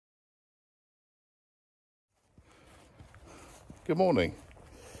Good morning.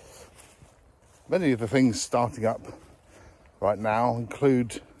 Many of the things starting up right now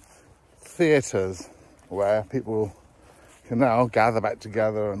include theatres where people can now gather back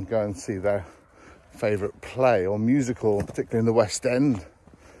together and go and see their favourite play or musical, particularly in the West End.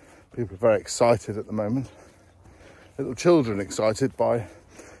 People are very excited at the moment. Little children excited by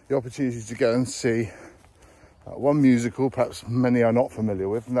the opportunity to go and see one musical perhaps many are not familiar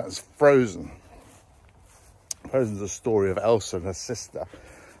with, and that's Frozen. Frozen's a story of Elsa and her sister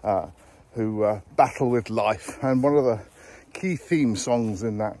who battle with life, and one of the key theme songs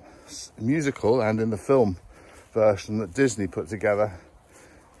in that musical and in the film version that Disney put together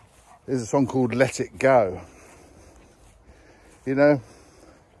is a song called Let It Go. You know,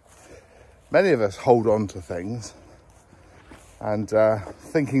 many of us hold on to things and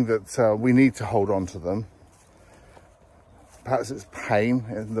thinking that we need to hold on to them. Perhaps it's pain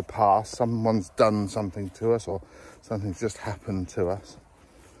in the past, someone's done something to us or something's just happened to us.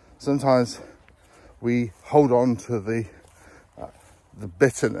 Sometimes we hold on to the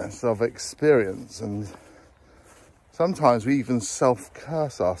bitterness of experience, and sometimes we even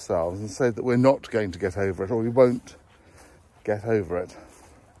self-curse ourselves and say that we're not going to get over it or we won't get over it.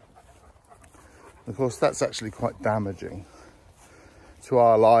 Of course, that's actually quite damaging to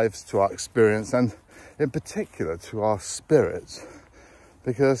our lives, to our experience, and in particular to our spirits,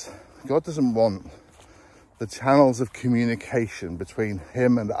 because God doesn't want the channels of communication between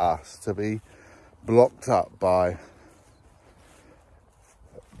him and us to be blocked up by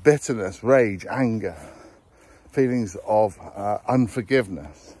bitterness, rage, anger, feelings of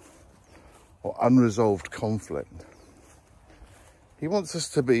unforgiveness or unresolved conflict. He wants us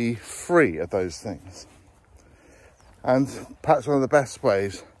to be free of those things. And perhaps one of the best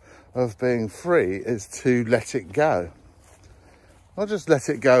ways of being free is to let it go. Not just let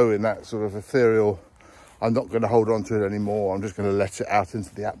it go in that sort of ethereal, I'm not going to hold on to it anymore, I'm just going to let it out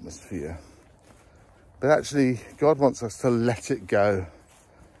into the atmosphere. But actually, God wants us to let it go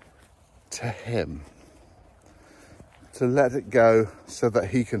to him. To let it go so that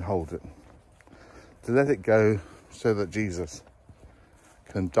he can hold it. To let it go so that Jesus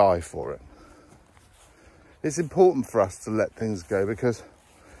can die for it. It's important for us to let things go, because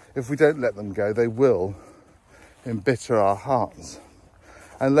if we don't let them go, they will embitter our hearts,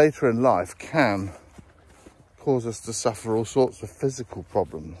 and later in life can cause us to suffer all sorts of physical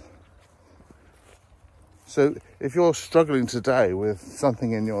problems. So if you're struggling today with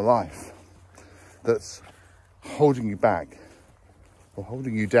something in your life that's holding you back or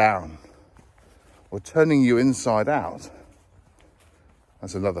holding you down or turning you inside out,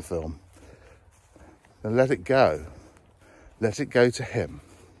 that's another film, then let it go. Let it go to him.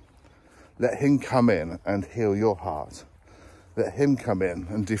 Let him come in and heal your heart. Let him come in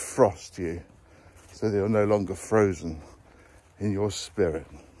and defrost you so that you're no longer frozen in your spirit.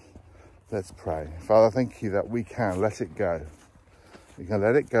 Let's pray. Father, thank you that we can let it go. We can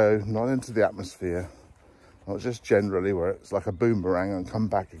let it go, not into the atmosphere, not just generally where it's like a boomerang and come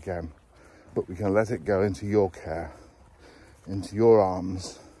back again, but we can let it go into your care, into your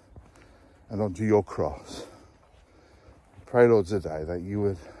arms, and onto your cross. Pray, Lord, today that you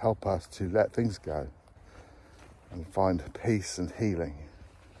would help us to let things go and find peace and healing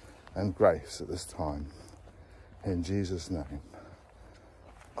and grace at this time. In Jesus' name,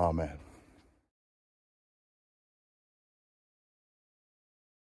 amen.